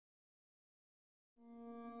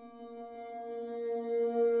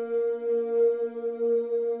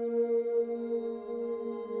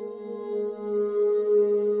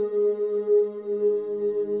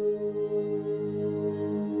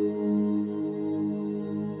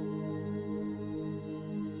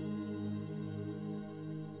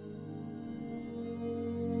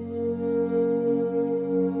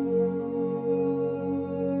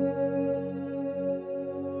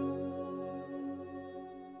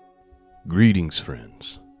Greetings,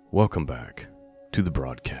 friends. Welcome back to the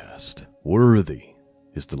broadcast. Worthy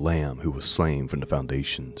is the Lamb who was slain from the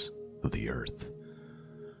foundations of the earth.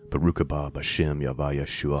 Baruch haba Hashem Yahweh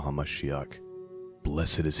Yeshua HaMashiach.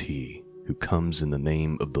 Blessed is he who comes in the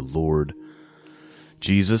name of the Lord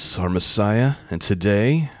Jesus, our Messiah. And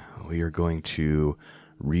today we are going to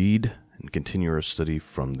read and continue our study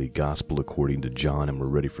from the Gospel according to John, and we're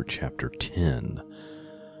ready for chapter 10.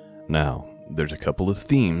 Now, there's a couple of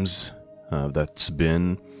themes that's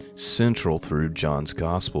been central through John's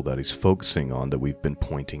Gospel that he's focusing on that we've been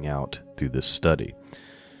pointing out through this study.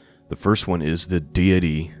 The first one is the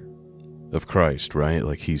deity of Christ, right?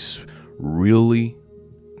 Like he's really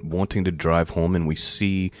wanting to drive home, and we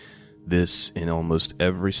see this in almost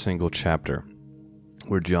every single chapter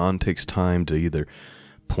where John takes time to either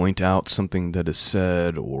point out something that is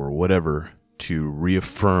said or whatever to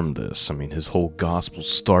reaffirm this. I mean, his whole gospel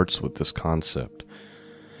starts with this concept.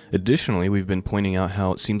 Additionally, we've been pointing out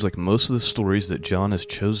how it seems like most of the stories that John has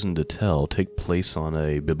chosen to tell take place on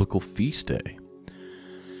a biblical feast day.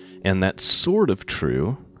 And that's sort of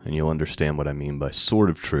true, and you'll understand what I mean by sort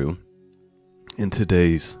of true, in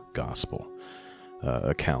today's gospel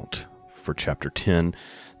account for chapter 10.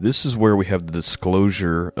 This is where we have the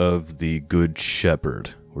disclosure of the Good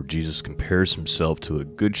Shepherd, where Jesus compares himself to a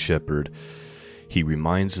good shepherd. He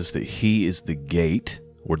reminds us that he is the gate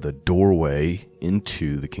or the doorway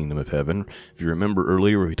into the kingdom of heaven. If you remember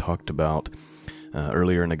earlier, we talked about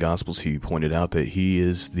earlier in the Gospels, he pointed out that he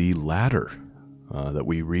is the ladder that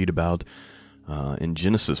we read about in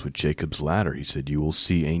Genesis with Jacob's ladder. He said, you will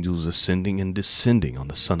see angels ascending and descending on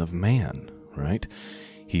the Son of Man, right?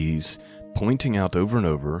 He's pointing out over and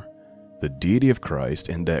over the deity of Christ,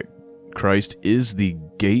 and that Christ is the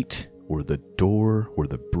gate or the door or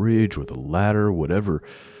the bridge or the ladder, whatever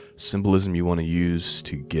symbolism you want to use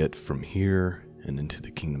to get from here and into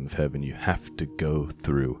the kingdom of heaven. You have to go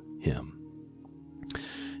through him.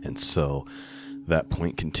 And so that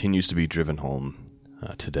point continues to be driven home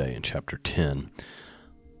today in chapter 10.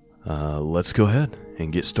 Let's go ahead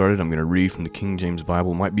and get started. I'm going to read from the King James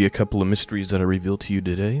Bible. Might be a couple of mysteries that I reveal to you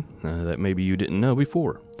today that maybe you didn't know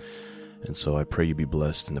before. And so I pray you be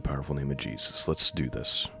blessed in the powerful name of Jesus. Let's do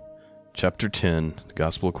this. Chapter 10, the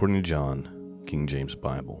Gospel according to John, King James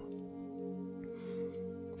Bible.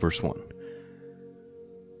 Verse 1.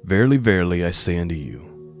 Verily, verily, I say unto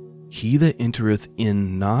you, he that entereth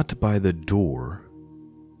in not by the door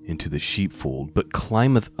into the sheepfold, but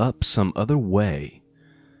climbeth up some other way,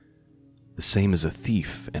 the same is a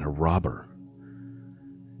thief and a robber.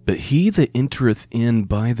 But he that entereth in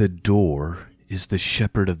by the door is the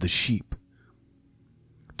shepherd of the sheep.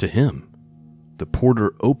 To him the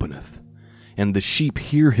porter openeth, and the sheep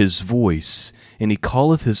hear his voice, and he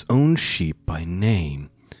calleth his own sheep by name,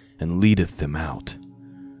 and leadeth them out.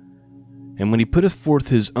 And when he putteth forth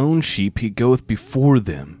his own sheep, he goeth before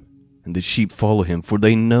them, and the sheep follow him, for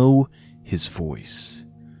they know his voice.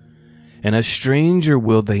 And a stranger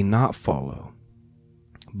will they not follow,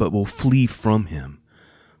 but will flee from him,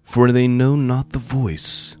 for they know not the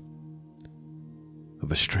voice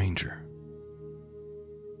of a stranger.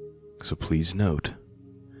 So please note,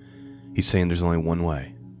 he's saying there's only one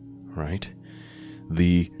way, right?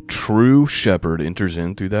 The true shepherd enters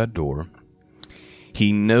in through that door.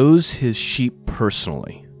 He knows his sheep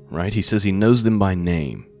personally, right? He says he knows them by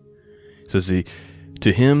name. He says,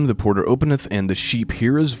 to him the porter openeth, and the sheep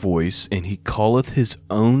hear his voice, and he calleth his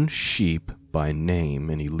own sheep by name,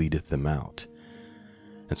 and he leadeth them out.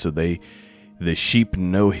 And so the sheep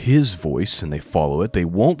know his voice, and they follow it. They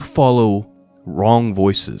won't follow wrong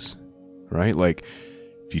voices, right? Like,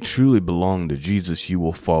 if you truly belong to Jesus, you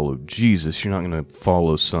will follow Jesus. You're not going to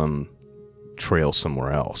follow some trail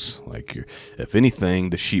somewhere else. Like, if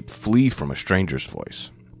anything, the sheep flee from a stranger's voice.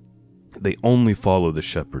 They only follow the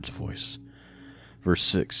shepherd's voice. Verse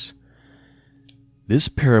 6. This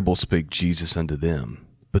parable spake Jesus unto them,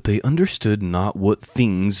 but they understood not what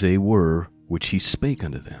things they were which he spake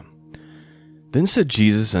unto them. Then said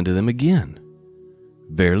Jesus unto them again,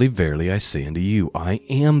 Verily, verily, I say unto you, I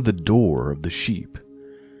am the door of the sheep.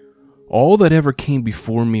 All that ever came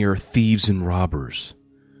before me are thieves and robbers,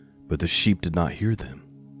 but the sheep did not hear them.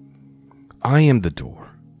 I am the door.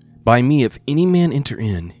 By me, if any man enter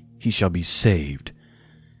in, he shall be saved,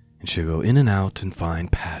 and shall go in and out and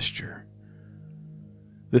find pasture.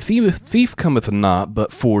 The thief cometh not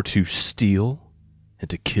but for to steal, and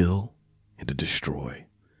to kill, and to destroy.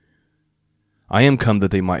 I am come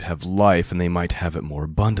that they might have life, and they might have it more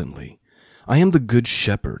abundantly. I am the good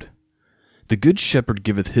shepherd. The good shepherd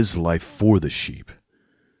giveth his life for the sheep.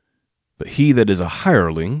 But he that is a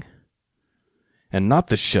hireling, and not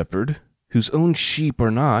the shepherd, whose own sheep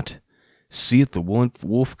are not, seeth the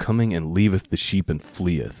wolf coming, and leaveth the sheep, and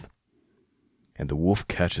fleeth. And the wolf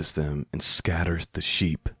catcheth them, and scattereth the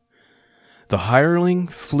sheep. The hireling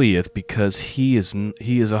fleeth, because he is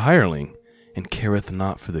a hireling, and careth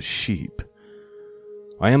not for the sheep.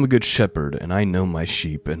 I am a good shepherd, and I know my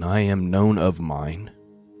sheep, and I am known of mine.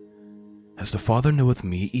 As the Father knoweth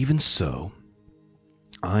me, even so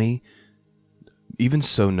know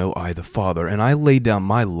I the Father, and I lay down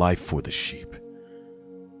my life for the sheep.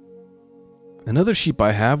 And other sheep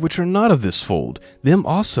I have, which are not of this fold, them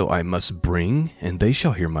also I must bring, and they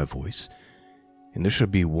shall hear my voice. And there shall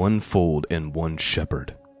be one fold and one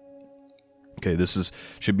shepherd. Okay, this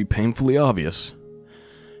should be painfully obvious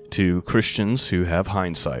to Christians who have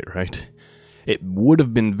hindsight, right? It would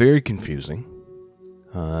have been very confusing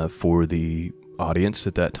for the audience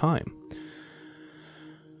at that time.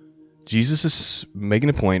 Jesus is making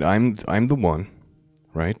a point. I'm the one,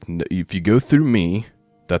 right? If you go through me,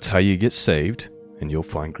 that's how you get saved, and you'll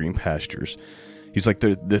find green pastures. He's like,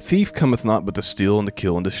 the thief cometh not but to steal and to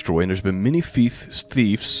kill and destroy, and there's been many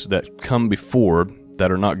thieves that come before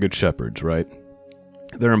that are not good shepherds, right?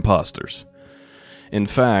 They're imposters. In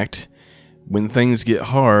fact, when things get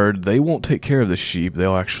hard, they won't take care of the sheep.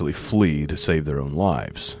 They'll actually flee to save their own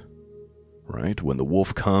lives, right? When the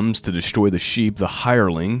wolf comes to destroy the sheep, the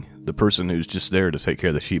hireling, the person who's just there to take care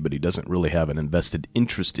of the sheep, but he doesn't really have an invested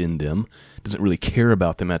interest in them, doesn't really care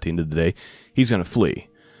about them at the end of the day, he's going to flee.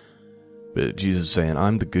 But Jesus is saying,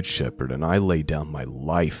 I'm the good shepherd, and I lay down my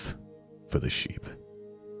life for the sheep.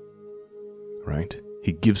 Right?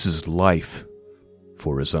 He gives his life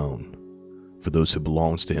for his own, for those who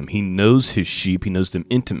belongs to him. He knows his sheep. He knows them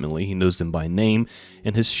intimately. He knows them by name,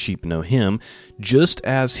 and his sheep know him, just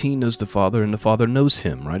as he knows the Father, and the Father knows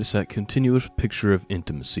him. Right? It's that continuous picture of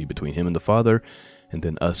intimacy between him and the Father, and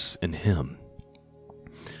then us and him.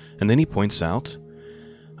 And then he points out,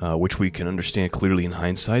 which we can understand clearly in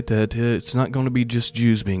hindsight, that it's not going to be just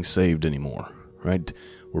Jews being saved anymore, right?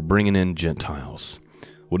 We're bringing in Gentiles.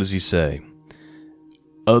 What does he say?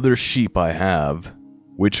 Other sheep I have,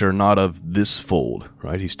 which are not of this fold,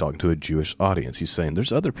 right? He's talking to a Jewish audience. He's saying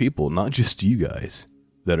there's other people, not just you guys,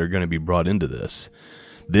 that are going to be brought into this.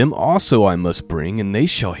 Them also I must bring, and they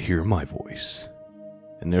shall hear my voice.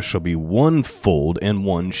 And there shall be one fold and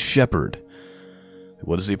one shepherd.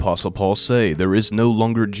 What does the Apostle Paul say? There is no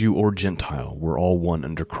longer Jew or Gentile. We're all one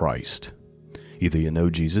under Christ. Either you know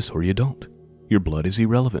Jesus or you don't. Your blood is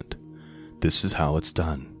irrelevant. This is how it's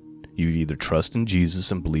done. You either trust in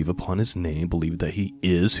Jesus and believe upon his name, believe that he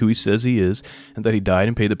is who he says he is, and that he died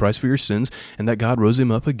and paid the price for your sins, and that God rose him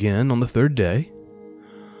up again on the third day,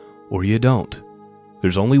 or you don't.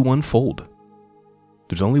 There's only one fold.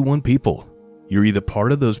 There's only one people. You're either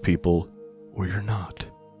part of those people or you're not.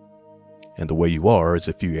 And the way you are is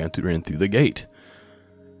if you enter in through the gate,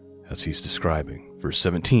 as he's describing. Verse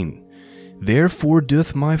 17, Therefore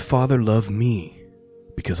doth my Father love me,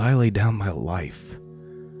 because I lay down my life,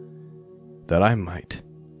 that I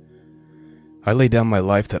lay down my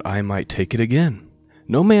life that I might take it again.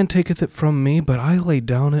 No man taketh it from me, but I lay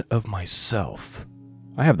down it of myself.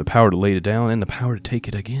 I have the power to lay it down and the power to take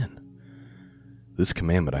it again. This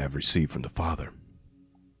commandment I have received from the Father.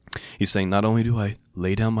 He's saying, not only do I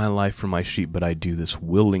lay down my life for my sheep, but I do this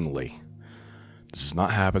willingly. This is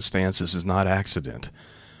not happenstance. This is not accident.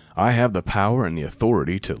 I have the power and the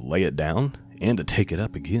authority to lay it down and to take it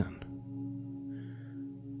up again.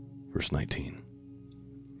 Verse 19.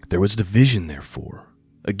 There was division, therefore,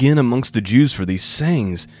 again amongst the Jews for these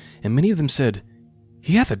sayings, and many of them said,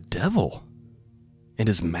 He hath a devil, and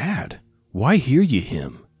is mad. Why hear ye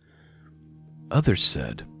him? Others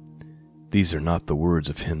said, These are not the words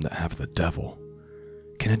of him that hath the devil.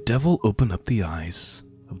 Can a devil open up the eyes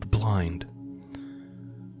of the blind?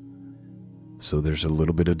 So there's a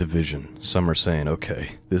little bit of division. Some are saying,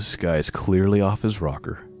 okay, this guy is clearly off his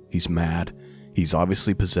rocker. He's mad. He's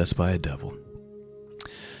obviously possessed by a devil.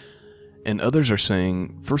 And others are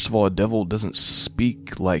saying, first of all, a devil doesn't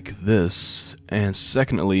speak like this. And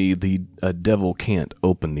secondly, a devil can't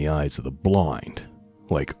open the eyes of the blind.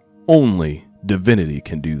 Like, only divinity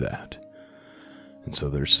can do that. And so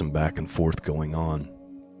there's some back and forth going on.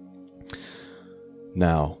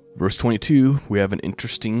 Now, verse 22, we have an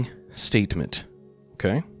interesting statement.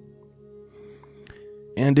 Okay?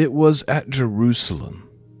 And it was at Jerusalem,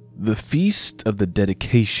 the feast of the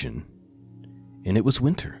dedication, and it was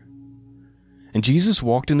winter. And Jesus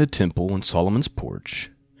walked in the temple in Solomon's porch.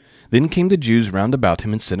 Then came the Jews round about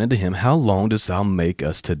him and said unto him, How long dost thou make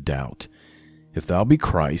us to doubt? If thou be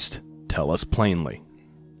Christ, tell us plainly.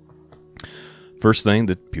 First thing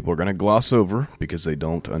that people are going to gloss over because they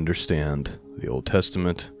don't understand the Old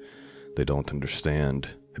Testament. They don't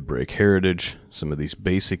understand Hebraic heritage, some of these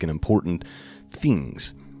basic and important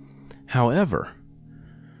things. However,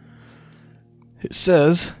 it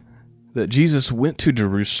says that Jesus went to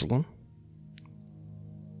Jerusalem,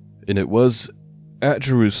 and it was at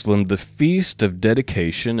Jerusalem the Feast of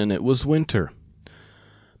Dedication, and it was winter.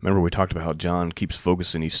 Remember, we talked about how John keeps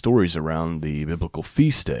focusing these stories around the biblical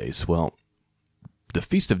feast days. Well, the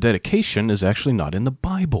Feast of Dedication is actually not in the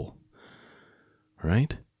Bible,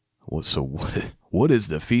 right? Well, so what is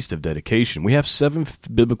the Feast of Dedication? We have 7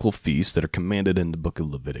 biblical feasts that are commanded in the book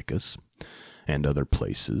of Leviticus and other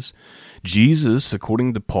places. Jesus,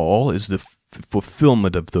 according to Paul, is the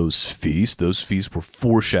fulfillment of those feasts. Those feasts were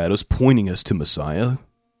foreshadows pointing us to Messiah,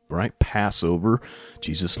 right? Passover,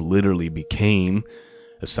 Jesus literally became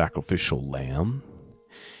a sacrificial lamb,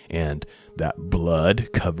 and that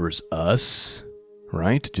blood covers us,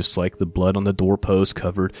 right? Just like the blood on the doorpost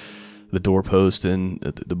covered the doorpost in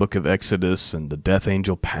the book of Exodus, and the death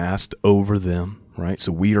angel passed over them, right?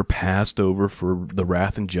 So we are passed over for the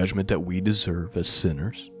wrath and judgment that we deserve as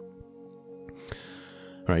sinners.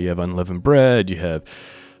 Right? You have unleavened bread, you have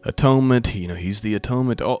atonement, he's the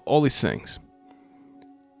atonement, all these things.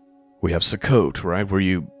 We have Sukkot, right? Where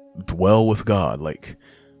you dwell with God. Like,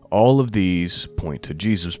 all of these point to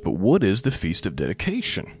Jesus, but what is the Feast of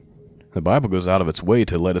Dedication? The Bible goes out of its way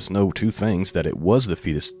to let us know 2 things: that it was the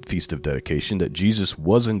Feast of Dedication, that Jesus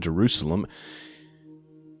was in Jerusalem,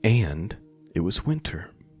 and it was winter.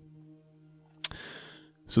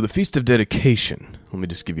 So the Feast of Dedication, let me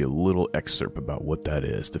just give you a little excerpt about what that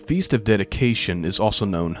is. The Feast of Dedication is also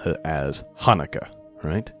known as Hanukkah,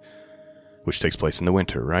 right? Which takes place in the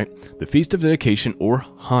winter, right? The Feast of Dedication, or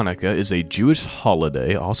Hanukkah, is a Jewish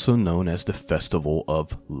holiday also known as the Festival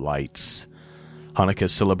of Lights. Hanukkah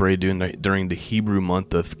is celebrated during the Hebrew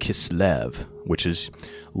month of Kislev, which is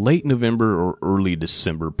late November or early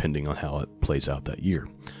December, depending on how it plays out that year.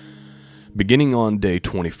 Beginning on day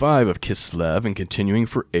 25 of Kislev and continuing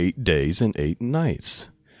for 8 days and 8 nights.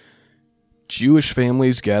 Jewish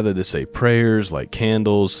families gather to say prayers, light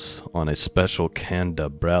candles on a special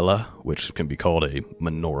candelabra, which can be called a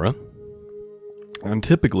menorah. And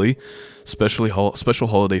typically, special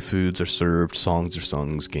holiday foods are served, songs are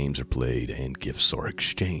sung, games are played, and gifts are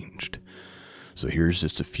exchanged. So here's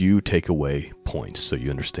just a few takeaway points so you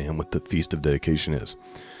understand what the Feast of Dedication is.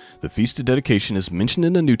 The Feast of Dedication is mentioned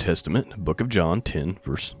in the New Testament, book of John 10,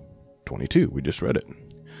 verse 22. We just read it.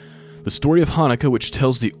 The story of Hanukkah, which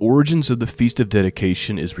tells the origins of the Feast of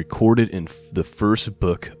Dedication, is recorded in the first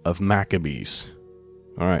book of Maccabees.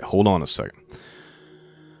 All right, hold on a second.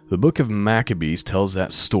 The book of Maccabees tells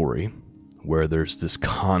that story where there's this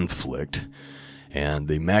conflict, and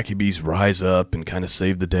the Maccabees rise up and kind of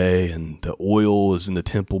save the day, and the oil is in the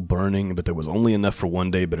temple burning, but there was only enough for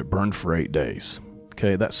 1 day, but it burned for 8 days.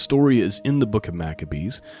 Okay, that story is in the book of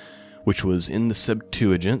Maccabees, which was in the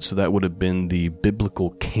Septuagint, so that would have been the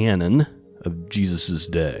biblical canon of Jesus'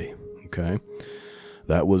 day. Okay,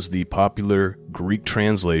 that was the popular Greek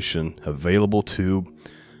translation available to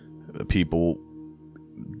people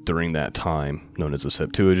during that time, known as the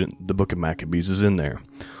Septuagint. The book of Maccabees is in there.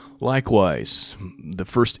 Likewise, the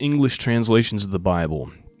first English translations of the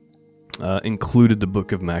Bible included the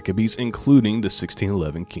book of Maccabees, including the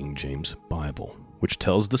 1611 King James Bible, which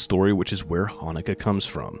tells the story, which is where Hanukkah comes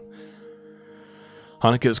from.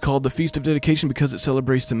 Hanukkah is called the Feast of Dedication because it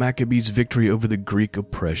celebrates the Maccabees' victory over the Greek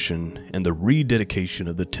oppression and the rededication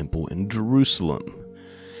of the temple in Jerusalem.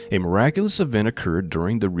 A miraculous event occurred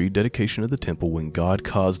during the rededication of the temple when God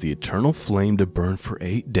caused the eternal flame to burn for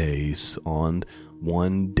 8 days on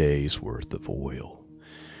 1 day's worth of oil.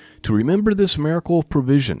 To remember this miracle of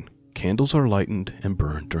provision, candles are lighted and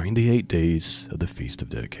burned during the 8 days of the Feast of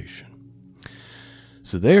Dedication.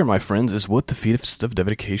 So there, my friends, is what the Feast of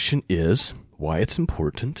Dedication is, why it's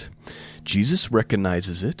important. Jesus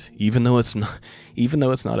recognizes it, even though it's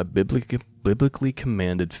not a biblically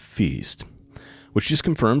commanded feast, which just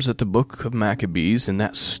confirms that the book of Maccabees and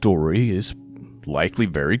that story is likely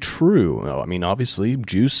very true. I mean, obviously,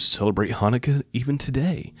 Jews celebrate Hanukkah even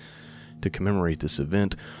today to commemorate this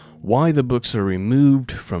event. Why the books are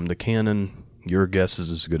removed from the canon, your guess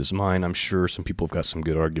is as good as mine. I'm sure some people have got some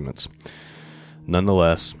good arguments.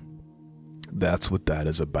 Nonetheless, that's what that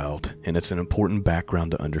is about, and it's an important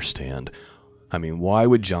background to understand. I mean, why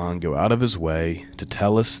would John go out of his way to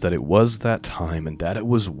tell us that it was that time and that it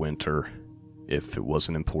was winter if it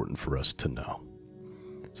wasn't important for us to know?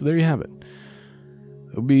 So there you have it.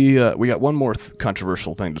 We got one more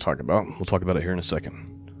controversial thing to talk about. We'll talk about it here in a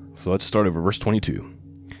second. So let's start over verse 22.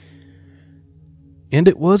 And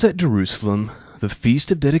it was at Jerusalem the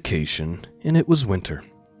Feast of Dedication, and it was winter.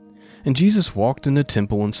 And Jesus walked in the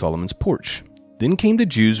temple in Solomon's porch. Then came the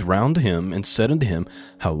Jews round him, and said unto him,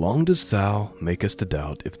 How long dost thou make us to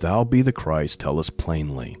doubt? If thou be the Christ, tell us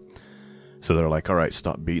plainly. So they're like, all right,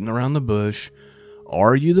 stop beating around the bush.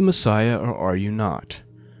 Are you the Messiah, or are you not?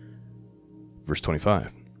 Verse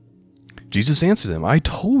 25. Jesus answered them, I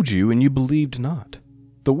told you, and you believed not.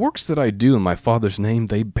 The works that I do in my Father's name,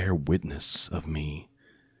 they bear witness of me.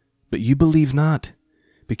 But you believe not,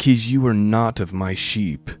 because you are not of my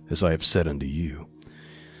sheep, as I have said unto you.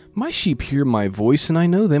 My sheep hear my voice, and I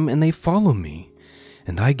know them, and they follow me.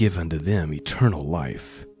 And I give unto them eternal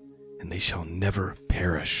life, and they shall never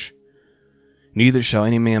perish. Neither shall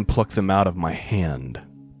any man pluck them out of my hand.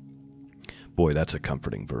 Boy, that's a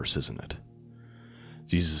comforting verse, isn't it?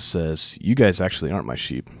 Jesus says, you guys actually aren't my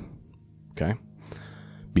sheep. Okay?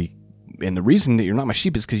 And the reason that you're not my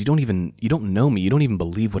sheep is because you don't know me. You don't even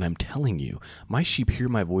believe what I'm telling you. My sheep hear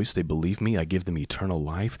my voice. They believe me. I give them eternal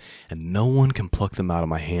life, and no one can pluck them out of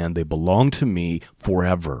my hand. They belong to me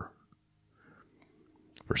forever.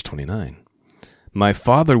 Verse 29. My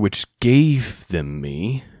Father which gave them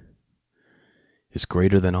me is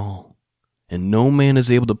greater than all, and no man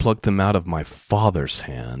is able to pluck them out of my Father's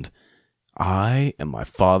hand. I and my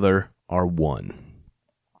Father are one.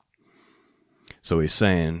 So he's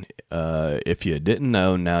saying, if you didn't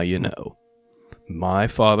know, now you know. My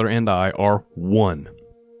Father and I are one.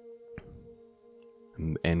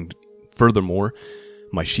 And furthermore,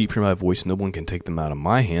 my sheep hear my voice, no one can take them out of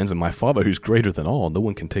my hands, and my Father who's greater than all, no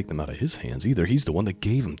one can take them out of his hands either. He's the one that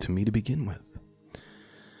gave them to me to begin with.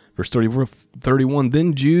 Verse 31,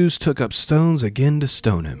 then Jews took up stones again to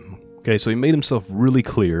stone him. Okay, so he made himself really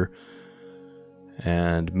clear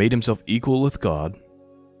and made himself equal with God.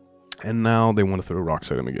 And now they want to throw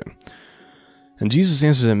rocks at him again. And Jesus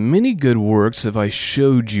answered them, many good works have I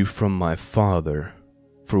showed you from my Father.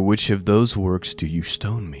 For which of those works do you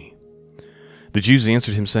stone me? The Jews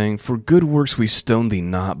answered him, saying, For good works we stone thee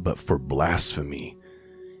not, but for blasphemy.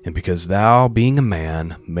 And because thou, being a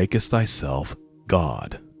man, makest thyself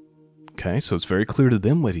God. Okay, so it's very clear to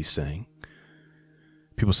them what he's saying.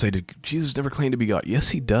 People say, did Jesus never claim to be God? Yes,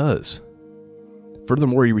 he does.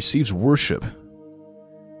 Furthermore, he receives worship.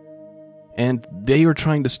 And they are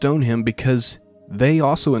trying to stone him because they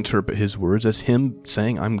also interpret his words as him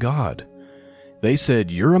saying, I'm God. They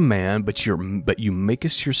said, you're a man, but you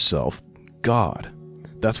makest yourself God.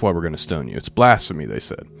 That's why we're going to stone you. It's blasphemy, they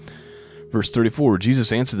said. Verse 34,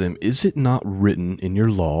 Jesus answered them, Is it not written in your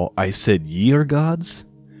law, I said ye are gods?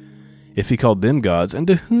 If he called them gods, and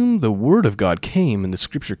to whom the word of God came, and the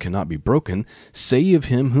scripture cannot be broken, say ye of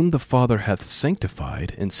him whom the Father hath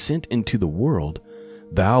sanctified and sent into the world,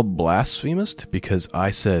 Thou blasphemest, because I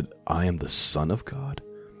said, I am the Son of God?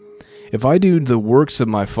 If I do the works of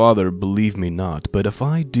my Father, believe me not. But if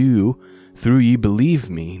I do, through ye believe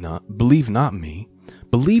not me,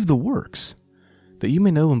 believe the works, that you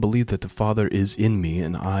may know and believe that the Father is in me,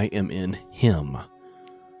 and I am in him.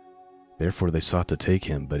 Therefore they sought to take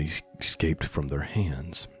him, but he escaped from their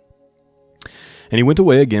hands. And he went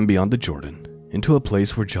away again beyond the Jordan, into a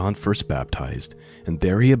place where John first baptized, and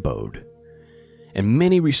there he abode. And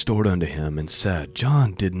many restored unto him, and said,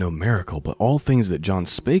 John did no miracle, but all things that John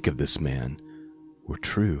spake of this man were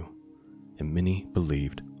true. And many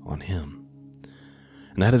believed on him.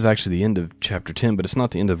 And that is actually the end of chapter 10, but it's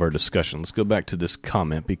not the end of our discussion. Let's go back to this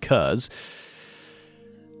comment, because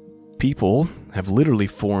people have literally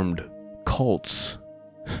formed cults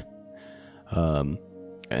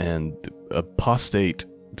and apostate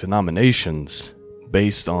denominations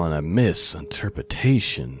based on a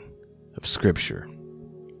misinterpretation of Scripture.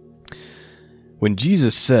 When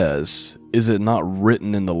Jesus says, Is it not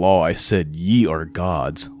written in the law, I said ye are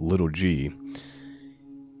gods, little g,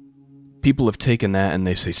 people have taken that and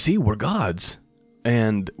they say, see, we're gods,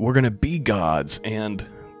 and we're going to be gods, and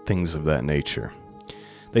things of that nature.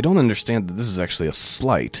 They don't understand that this is actually a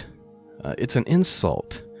slight. It's an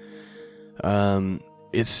insult.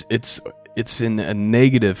 It's in a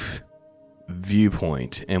negative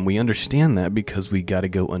viewpoint, and we understand that because we got to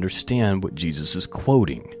go understand what Jesus is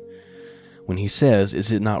quoting. When he says,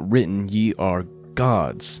 Is it not written, ye are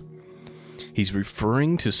gods? He's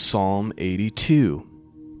referring to Psalm 82.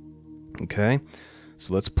 Okay,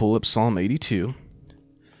 so let's pull up Psalm 82.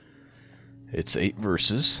 It's 8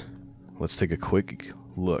 verses. Let's take a quick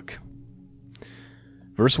look.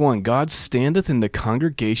 Verse 1, God standeth in the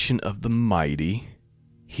congregation of the mighty.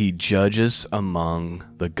 He judges among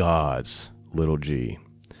the gods, little g.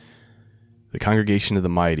 The congregation of the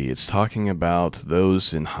mighty, it's talking about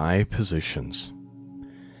those in high positions.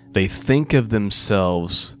 They think of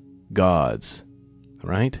themselves gods,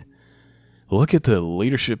 right? Look at the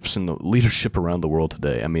leaderships and the leadership around the world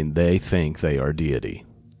today. I mean, they think they are deity.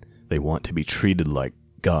 They want to be treated like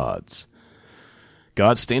gods.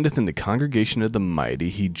 God standeth in the congregation of the mighty.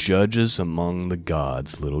 He judges among the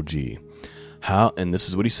gods, little g. And this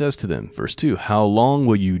is what he says to them. Verse 2, how long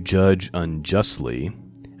will you judge unjustly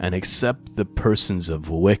and accept the persons of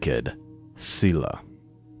wicked? Selah.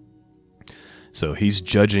 So he's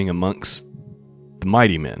judging amongst the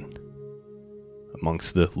mighty men,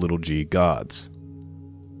 amongst the little g gods.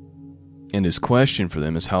 And his question for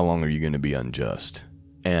them is, how long are you going to be unjust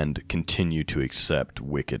and continue to accept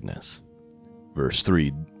wickedness? Verse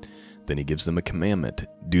 3, then he gives them a commandment.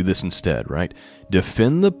 Do this instead, right?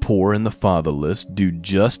 Defend the poor and the fatherless. Do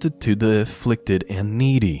justice to the afflicted and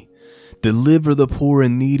needy. Deliver the poor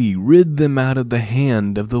and needy. Rid them out of the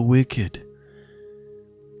hand of the wicked.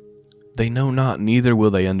 They know not, neither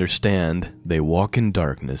will they understand. They walk in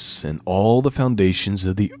darkness, and all the foundations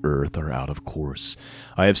of the earth are out of course.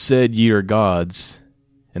 I have said, ye are gods,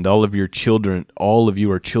 and all of you are children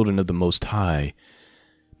of the Most High.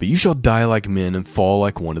 But you shall die like men and fall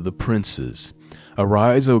like one of the princes.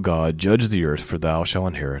 Arise, O God, judge the earth, for thou shalt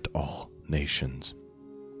inherit all nations.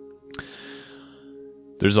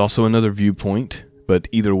 There's also another viewpoint, but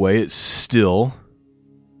either way, it still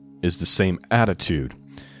is the same attitude.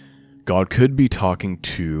 God could be talking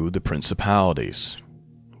to the principalities.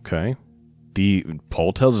 Okay?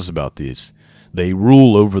 Paul tells us about these. They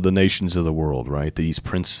rule over the nations of the world, right? These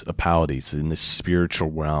principalities in this spiritual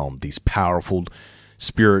realm, these powerful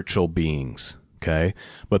spiritual beings, okay?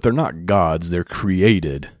 But they're not gods, they're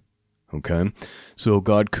created, okay? So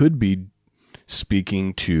God could be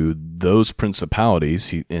speaking to those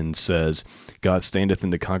principalities and says, God standeth in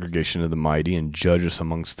the congregation of the mighty and judgeth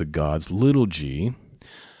amongst the gods, little g.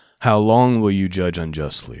 How long will you judge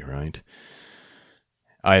unjustly, right?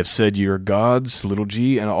 I have said you are gods, little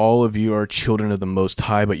g, and all of you are children of the Most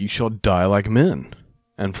High, but you shall die like men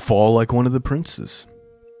and fall like one of the princes.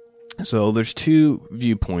 So there's two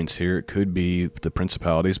viewpoints here. It could be the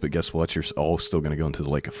principalities, but guess what? You're all still going to go into the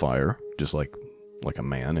lake of fire, just like a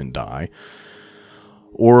man, and die.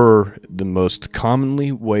 Or the most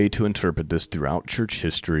commonly way to interpret this throughout church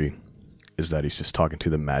history is that he's just talking to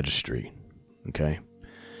the magistrate, okay?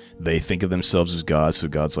 They think of themselves as gods, so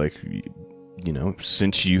God's like,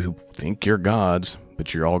 since you think you're gods,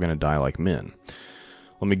 but you're all going to die like men.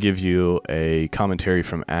 Let me give you a commentary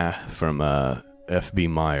from F.B.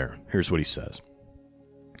 Meyer. Here's what he says.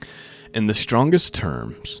 In the strongest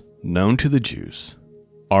terms known to the Jews,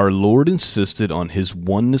 our Lord insisted on his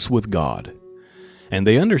oneness with God, and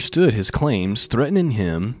they understood his claims, threatening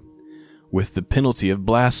him with the penalty of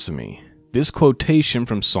blasphemy. This quotation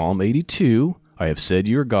from Psalm 82, I have said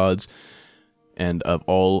you are gods, and of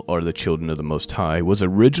all are the children of the Most High, was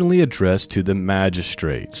originally addressed to the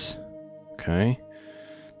magistrates. Okay?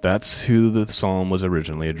 That's who the psalm was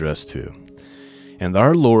originally addressed to. And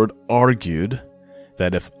our Lord argued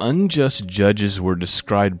that if unjust judges were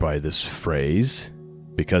described by this phrase,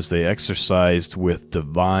 because they exercised with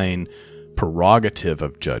divine prerogative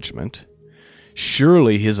of judgment,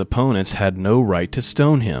 surely his opponents had no right to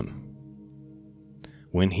stone him.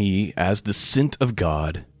 When he, as the sent of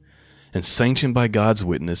God, and sanctioned by God's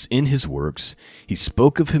witness in his works, he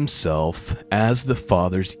spoke of himself as the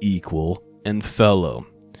Father's equal and fellow.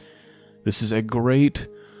 This is a great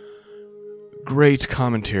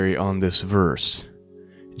commentary on this verse.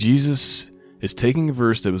 Jesus is taking a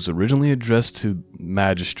verse that was originally addressed to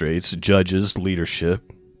magistrates, judges,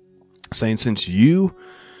 leadership, saying, since you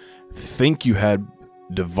think you had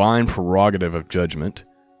divine prerogative of judgment,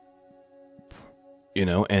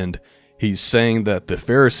 and he's saying that the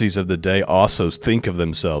Pharisees of the day also think of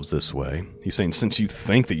themselves this way. He's saying, since you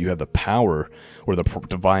think that you have the power or the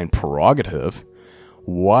divine prerogative,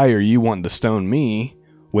 why are you wanting to stone me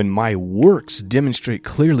when my works demonstrate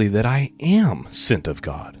clearly that I am sent of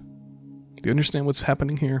God? Do you understand what's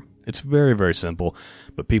happening here? It's very, very simple,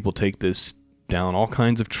 but people take this down all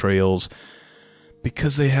kinds of trails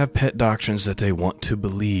because they have pet doctrines that they want to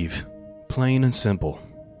believe. Plain and simple.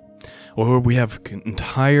 Or we have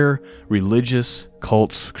entire religious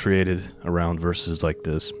cults created around verses like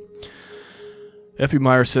this. F.B.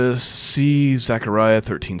 Meyer says, see Zechariah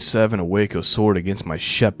 13:7, awake, O sword, against my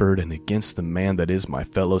shepherd, and against the man that is my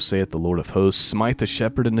fellow, saith the Lord of hosts. Smite the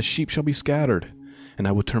shepherd, and the sheep shall be scattered, and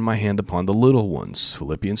I will turn my hand upon the little ones.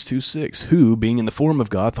 Philippians 2:6, who, being in the form of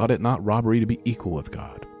God, thought it not robbery to be equal with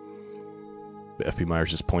God. F.B. Meyer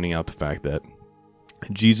is just pointing out the fact that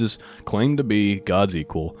Jesus claimed to be God's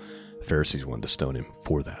equal. The Pharisees wanted to stone him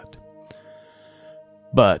for that.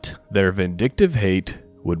 But their vindictive hate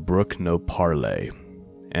would brook no parley,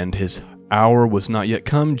 and his hour was not yet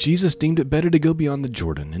come, Jesus deemed it better to go beyond the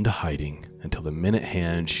Jordan into hiding until the minute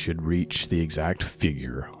hand should reach the exact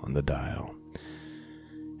figure on the dial.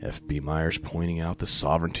 F.B. Myers pointing out the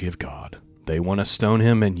sovereignty of God. They want to stone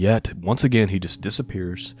him, and yet, once again, he just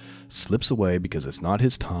disappears, slips away because it's not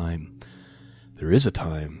his time. There is a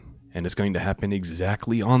time, and it's going to happen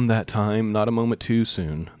exactly on that time, not a moment too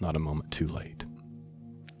soon, not a moment too late.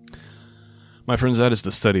 My friends, that is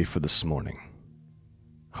the study for this morning.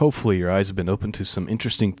 Hopefully your eyes have been opened to some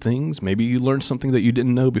interesting things. Maybe you learned something that you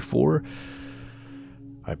didn't know before.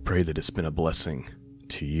 I pray that it's been a blessing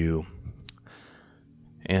to you.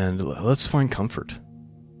 And let's find comfort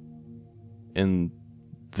in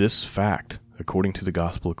this fact, according to the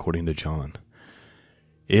gospel, according to John.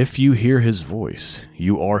 If you hear his voice,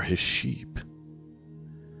 you are his sheep.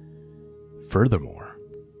 Furthermore,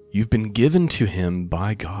 you've been given to him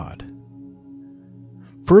by God.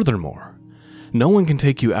 Furthermore, no one can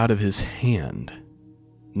take you out of his hand.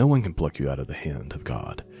 No one can pluck you out of the hand of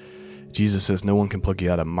God. Jesus says, no one can pluck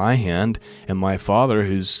you out of my hand, and my Father,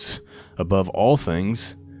 who's above all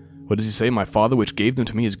things, what does he say? My Father, which gave them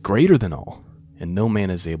to me, is greater than all, and no man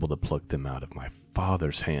is able to pluck them out of my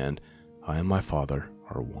Father's hand. I and my Father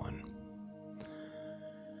are one.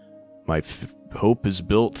 My hope is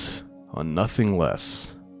built on nothing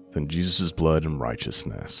less than Jesus' blood and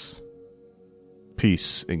righteousness.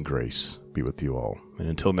 Peace and grace be with you all. And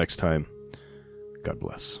until next time, God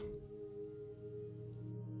bless.